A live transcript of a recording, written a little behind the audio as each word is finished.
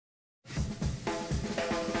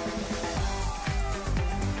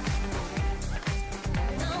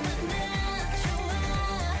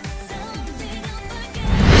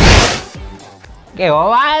Okay,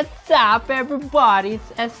 what's up, everybody?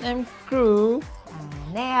 It's S.M.Crew.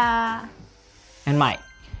 Nea. And Mike.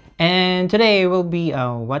 And today we'll be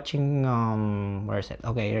watching, where is it?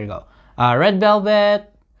 Okay, here we go. Red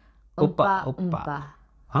Velvet Umpah Umpah. Umpah.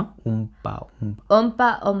 Huh? Umpah Umpah.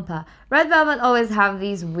 Umpah Umpah. Red Velvet always have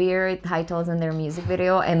these weird titles in their music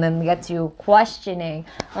video and then gets you questioning.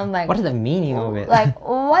 I'm like, What is the meaning of it? like,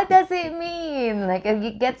 what does it mean? Like,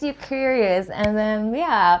 it gets you curious. And then,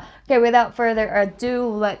 yeah. Okay, without further ado,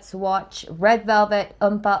 let's watch Red Velvet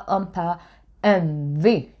Umpah Umpah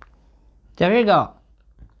MV. There you go.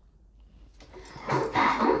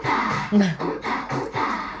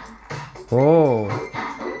 Oh.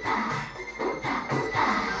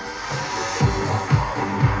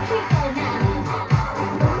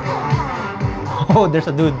 Oh, there's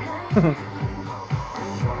a dude.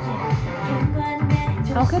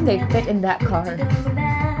 How can they fit in that car?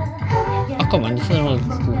 Oh, come on, this is not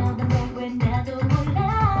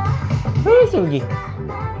Where is Yugi?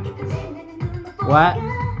 What?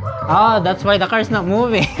 Oh, that's why the car is not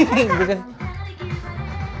moving. Because...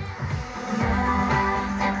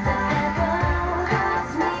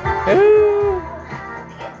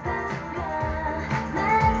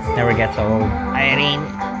 Never gets old. Irene.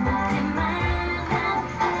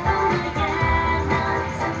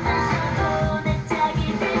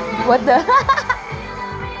 What the?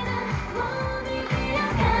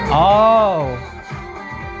 Oh.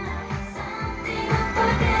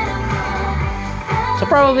 So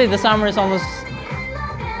probably the summer is almost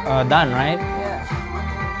done, right? Yeah.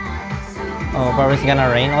 Oh, probably it's gonna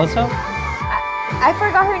rain also. I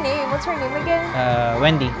forgot her name. What's her name again?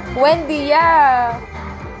 Wendy. Wendy, yeah.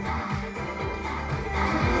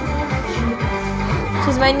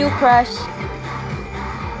 She's my new crush.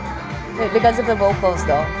 Because of the vocals,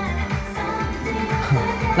 though.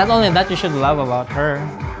 Not only that, you should love about her.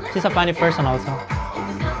 She's a funny person also.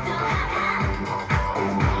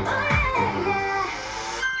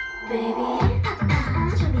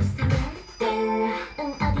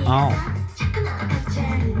 Oh.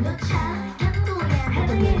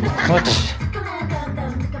 What?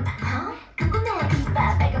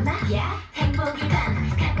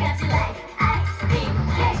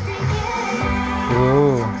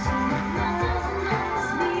 Ooh.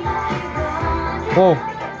 Whoa.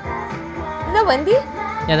 Is that Wendy?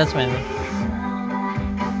 Yeah, that's Wendy.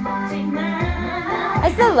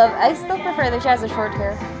 I still prefer that she has a short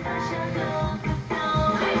hair.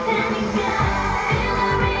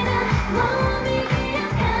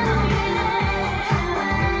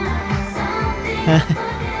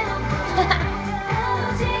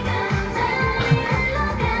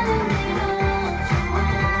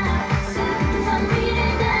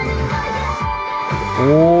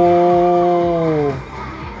 Oh.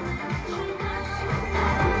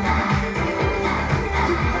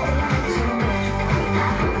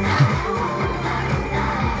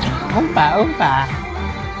 Umpah Umpah.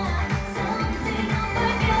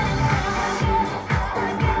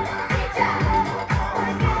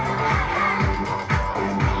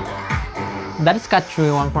 That is catchy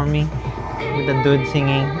one for me. With the dude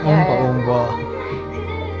singing Umpah Umpah.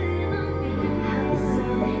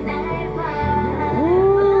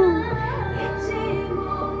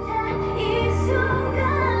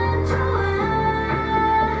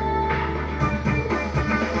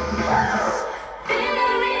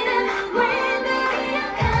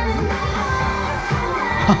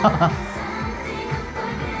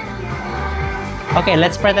 Okay,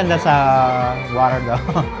 let's pretend that's water though.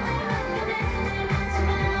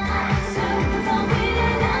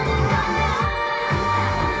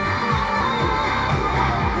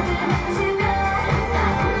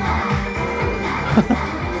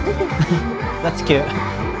 That's cute.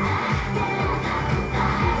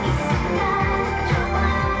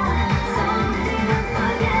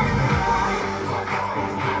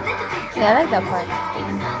 Yeah, I like that part.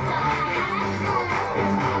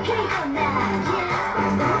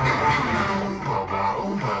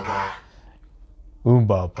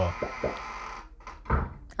 Umpah Umpah.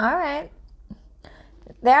 All right.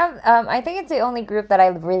 They have. I think it's the only group that I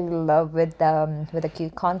really love with a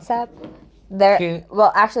cute concept. Cute.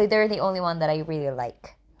 Well, actually, they're the only one that I really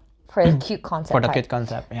like for the cute concept. For the part. cute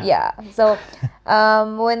concept, yeah. Yeah. So,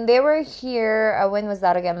 when they were here, when was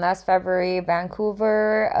that again? Last February,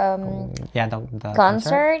 Vancouver. Yeah, the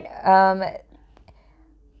concert.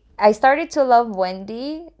 I started to love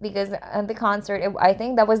Wendy because at the concert, I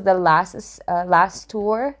think that was the last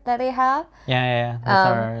tour that they have. Yeah. That's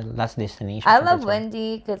our last destination. I for the love tour.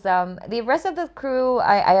 Wendy because the rest of the crew,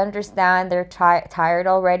 I understand they're tired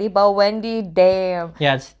already, but Wendy, damn.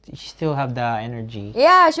 Yeah, she still have the energy.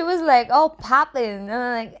 Yeah, she was like, oh, popping. And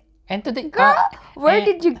I'm like, And today, girl, where and-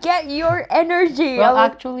 did you get your energy? well, I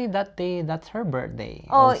was- actually, that day, that's her birthday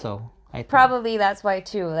Oh, also. I think. Probably that's why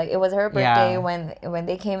too. Like it was her birthday Yeah. when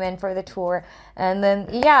they came in for the tour, and then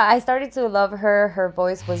yeah, I started to love her. Her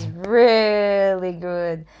voice was really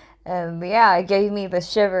good, and yeah, it gave me the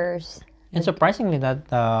shivers. And surprisingly, that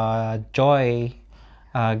Joy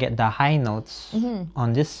get the high notes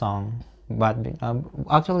on this song, but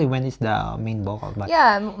actually, when it's the main vocal, but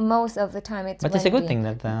Yeah, most of the time it's. but it's a good Wendy. thing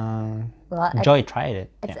that Well, Joy tried it.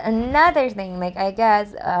 It's Yeah. another thing. Like I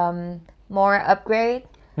guess more upgrade.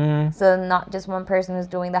 Mm, So not just one person who's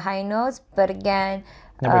doing the high notes, but again,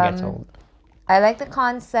 never gets old. I like the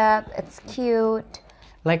concept. It's cute.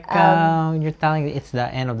 Like you're telling me it's the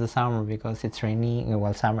end of the summer because it's rainy,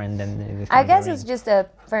 well, summer, and then it's I gonna be guess rain. it's just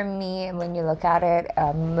for me when you look at it,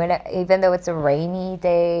 even though it's a rainy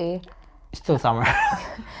day. It's still summer.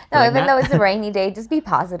 No, Like even that? though it's a rainy day, just be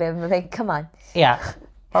positive. Like, come on. Yeah,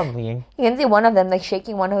 probably. You can see one of them like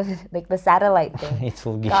shaking one of like the satellite thing. It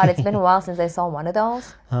will be. God, it's been a while since I saw one of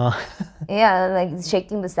those. Oh. Yeah, like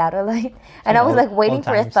shaking the satellite, and I was old- like waiting old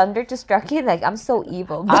for a times. thunder to strike it. Like I'm so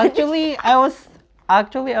evil. But Actually, I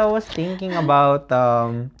was thinking about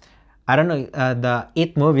I don't know the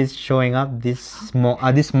 8 movies showing up this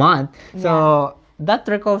month. So that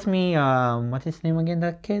recalls me what's his name again?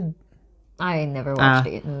 That kid. I never watched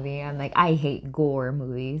it movie. I'm like I hate gore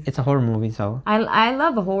movies. It's a horror movie, so. I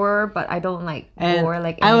love horror, but I don't like And gore.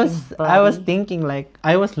 Like I anything was bloody. thinking like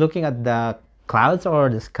I was looking at the clouds or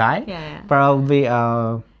the sky. Yeah. Probably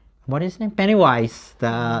what is his name? Pennywise,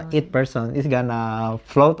 the it person is gonna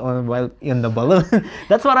float on while in the balloon.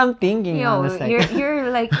 That's what I'm thinking. Yo, honestly. you're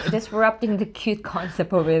like disrupting the cute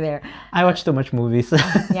concept over there. I watch too much movies.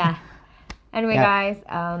 Yeah. Anyway, Yeah. guys,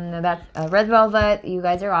 that's Red Velvet. You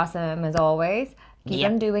guys are awesome as always. Keep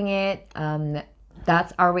Yep. on doing it.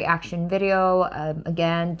 That's our reaction video.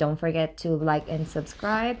 Again, don't forget to like and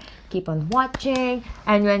subscribe. Keep on watching.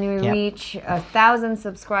 And when we Yep. reach 1,000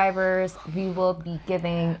 subscribers, we will be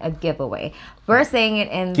giving a giveaway. We're saying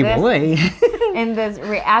it in Giveaway. in this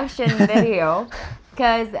reaction video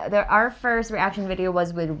because our first reaction video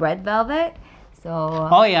was with Red Velvet. So.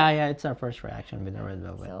 Oh yeah, it's our first reaction with the Red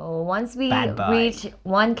Velvet. So once we Bad boy. reach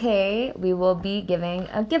 1K, we will be giving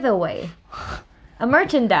a giveaway, a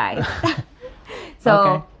merchandise. So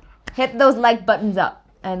Okay. hit those like buttons up,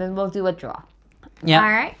 and then we'll do a draw. Yeah. All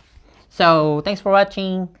right. So thanks for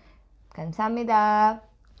watching. 감사합니다.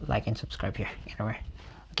 Like and subscribe here. Anywhere.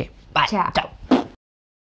 Okay. Bye. Ciao. Ciao.